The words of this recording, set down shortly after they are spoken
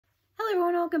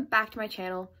welcome back to my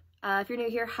channel. If you're new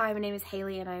here, hi, my name is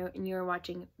Haley and you're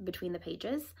watching Between the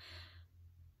Pages.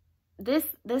 This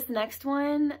next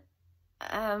one,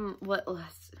 I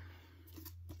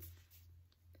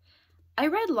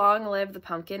read Long Live the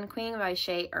Pumpkin Queen by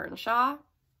Shea Ernshaw.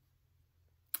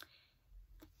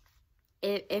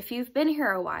 If you've been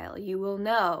here a while, you will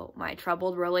know my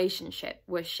troubled relationship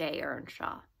with Shea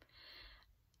Ernshaw.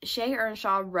 Shea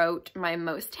Ernshaw wrote my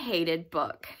most hated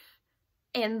book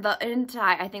in the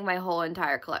I think my whole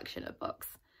entire collection of books.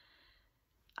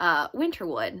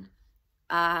 Winterwood.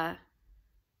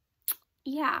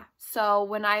 Yeah, so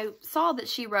when I saw that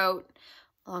she wrote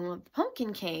Long Live the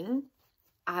Pumpkin King,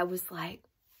 I was like,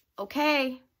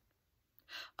 okay,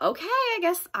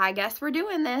 I guess we're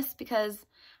doing this, because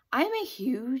I'm a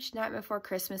huge Nightmare Before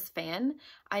Christmas fan.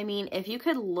 I mean, if you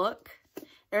could look,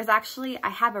 I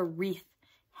have a wreath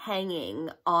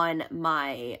hanging on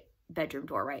my bedroom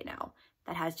door right now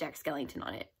that has Jack Skellington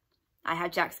on it. I have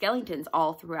Jack Skellingtons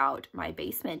all throughout my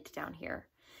basement down here.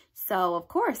 So, of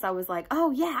course, I was like,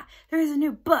 oh, yeah, there's a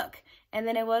new book. And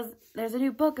then there's a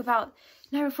new book about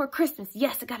Night Before Christmas.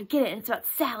 Yes, I gotta get it. And it's about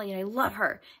Sally, and I love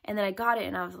her. And then I got it,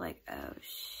 and I was like, oh,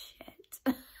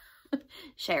 shit.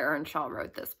 Shea Ernshaw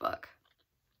wrote this book.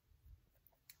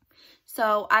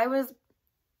 So, I was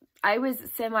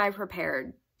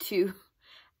semi-prepared to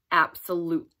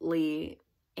absolutely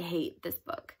hate this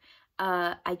book.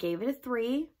 I gave it a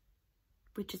 3,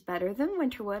 which is better than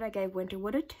Winterwood. I gave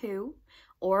Winterwood a 2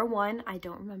 or a 1. I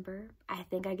don't remember. I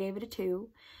think I gave it a 2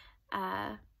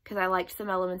 because I liked some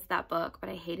elements of that book, but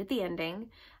I hated the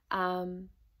ending.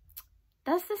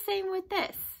 That's the same with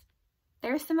this.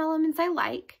 There's some elements I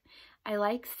like. I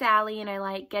like Sally, and I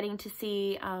like getting to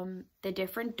see the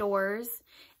different doors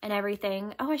and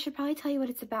everything. Oh, I should probably tell you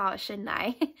what it's about, shouldn't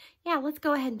I? Yeah, let's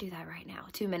go ahead and do that right now,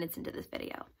 2 minutes into this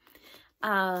video.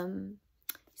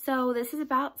 So this is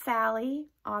about Sally,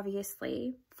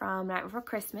 obviously, from Night Before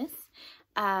Christmas.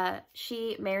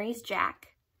 She marries Jack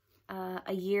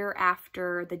a year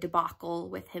after the debacle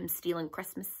with him stealing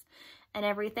Christmas and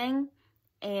everything.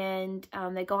 And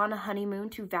they go on a honeymoon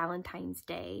to Valentine's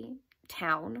Day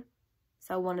town.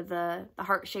 So one of the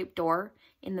heart-shaped door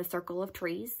in the circle of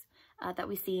trees that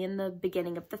we see in the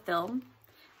beginning of the film.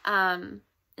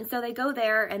 And so they go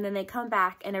there, and then they come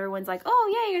back, and everyone's like,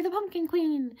 oh, yeah, you're the Pumpkin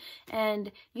Queen,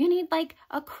 and you need, like,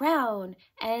 a crown,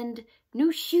 and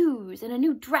new shoes, and a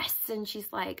new dress. And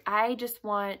she's like, I just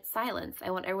want silence.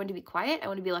 I want everyone to be quiet. I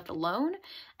want to be left alone.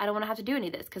 I don't want to have to do any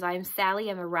of this, because I am Sally.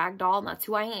 I'm a rag doll, and that's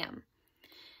who I am.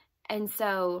 And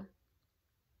so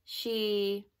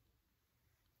she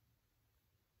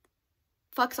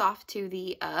fucks off to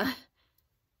the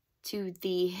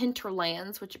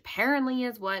hinterlands, which apparently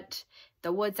is what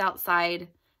the woods outside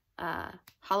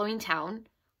Halloween Town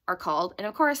are called. And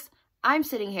of course, I'm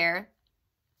sitting here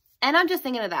and I'm just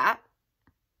thinking of that.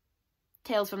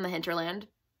 Tales from the Hinterland.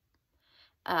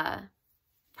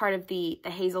 Part of the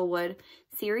Hazelwood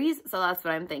series. So that's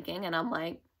what I'm thinking. And I'm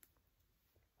like,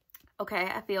 okay,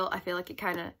 I feel like it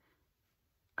kind of,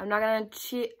 I'm not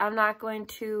going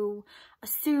to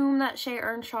assume that Shea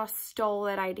Ernshaw stole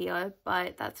that idea,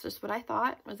 but that's just what I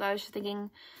thought. I was just thinking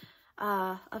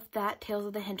of that, Tales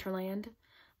of the Hinterland.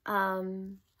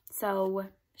 So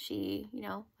she, you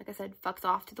know, like I said, fucks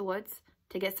off to the woods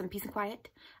to get some peace and quiet.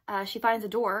 She finds a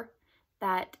door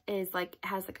that is like,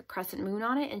 has like a crescent moon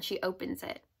on it, and she opens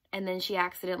it. And then she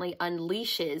accidentally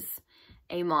unleashes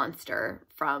a monster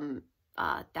from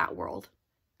that world,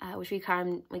 which we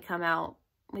come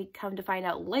to find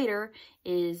out later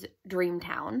is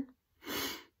Dreamtown.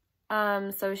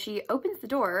 So she opens the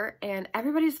door, and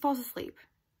everybody just falls asleep,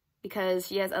 because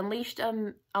she has unleashed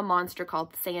a monster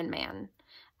called the Sandman,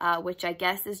 which I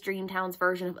guess is Dreamtown's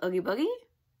version of Oogie Boogie.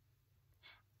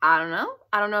 I don't know.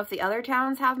 I don't know if the other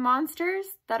towns have monsters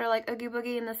that are like Oogie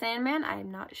Boogie and the Sandman.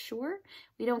 I'm not sure.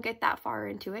 We don't get that far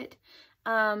into it.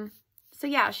 So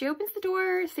yeah, she opens the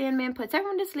door, Sandman puts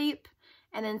everyone to sleep,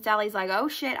 and then Sally's like, oh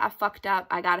shit, I fucked up.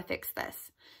 I gotta fix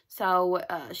this. So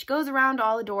she goes around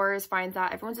all the doors, finds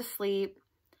out everyone's asleep.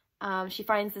 She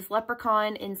finds this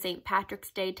leprechaun in St. Patrick's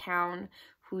Day town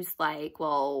who's like,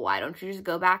 well, why don't you just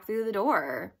go back through the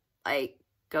door? Like,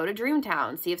 go to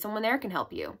Dreamtown, see if someone there can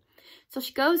help you. So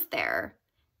she goes there,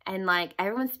 and like,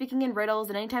 everyone's speaking in riddles,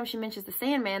 and anytime she mentions the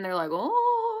Sandman, they're like,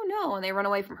 oh no, and they run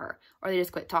away from her, or they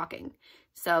just quit talking.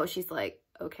 So she's like,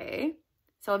 okay.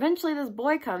 So eventually this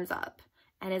boy comes up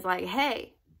and is like,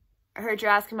 hey, I heard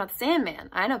you're asking about the Sandman.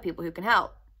 I know people who can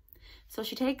help. So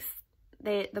she takes,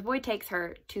 the boy takes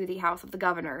her to the house of the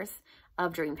governors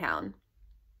of Dreamtown.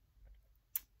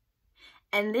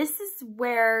 And this is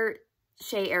where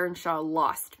Shea Ernshaw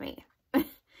lost me.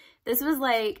 This was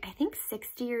like, I think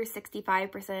 60 or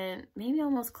 65%, maybe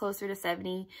almost closer to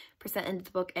 70% into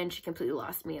the book, and she completely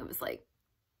lost me. I was like,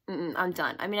 I'm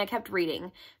done. I mean, I kept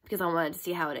reading because I wanted to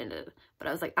see how it ended, but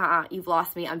I was like, you've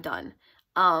lost me. I'm done.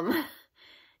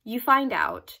 You find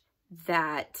out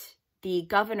that the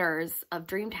governors of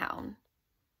Dreamtown,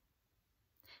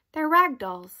 they're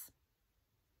ragdolls.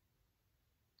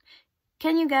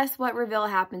 Can you guess what reveal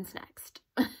happens next?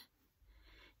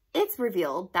 It's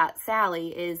revealed that Sally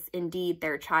is indeed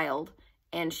their child,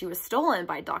 and she was stolen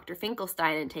by Dr.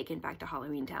 Finkelstein and taken back to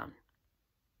Halloween Town.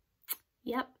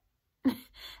 Yep.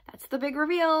 That's the big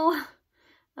reveal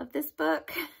of this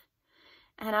book.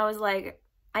 And I was like,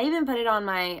 I even put it on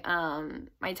my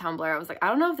my Tumblr. I was like, I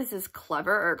don't know if this is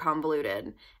clever or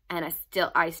convoluted. And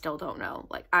I still don't know.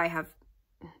 Like,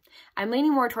 I'm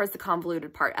leaning more towards the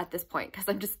convoluted part at this point, because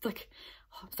I'm just like,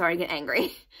 oh, I'm starting to get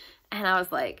angry. And I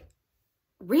was like,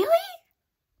 really?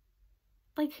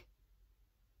 Like,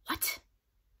 what?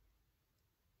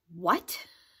 What?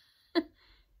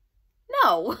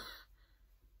 No.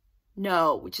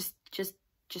 No, just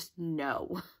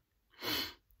no.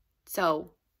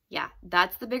 So, yeah,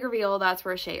 that's the big reveal. That's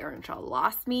where Shea Ernshaw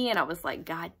lost me, and I was like,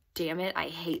 God damn it, I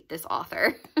hate this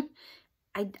author.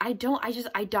 I don't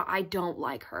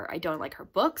like her. I don't like her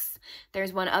books.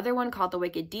 There's one other one called The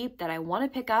Wicked Deep that I want to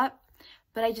pick up,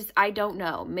 but I don't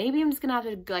know. Maybe I'm just gonna have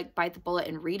to like bite the bullet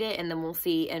and read it, and then we'll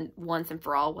see and once and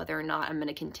for all whether or not I'm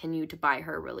gonna continue to buy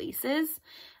her releases.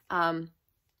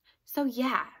 So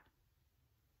yeah.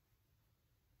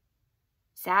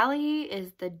 Sally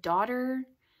is the daughter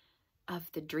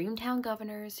of the Dreamtown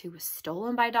governors who was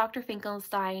stolen by Dr.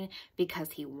 Finkelstein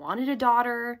because he wanted a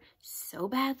daughter so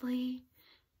badly.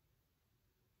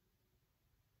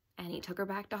 And he took her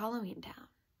back to Halloween Town.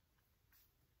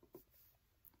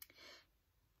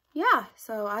 Yeah,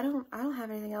 so I don't have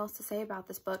anything else to say about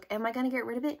this book. Am I gonna get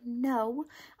rid of it? No.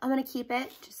 I'm gonna keep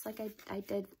it just like I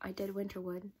did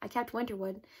Winterwood. I kept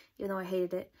Winterwood, even though I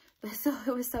hated it. But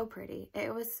it was so pretty.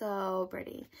 It was so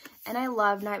pretty. And I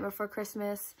love Night Before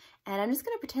Christmas. And I'm just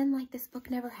gonna pretend like this book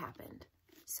never happened.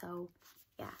 So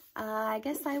yeah, I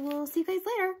guess I will see you guys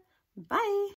later. Bye.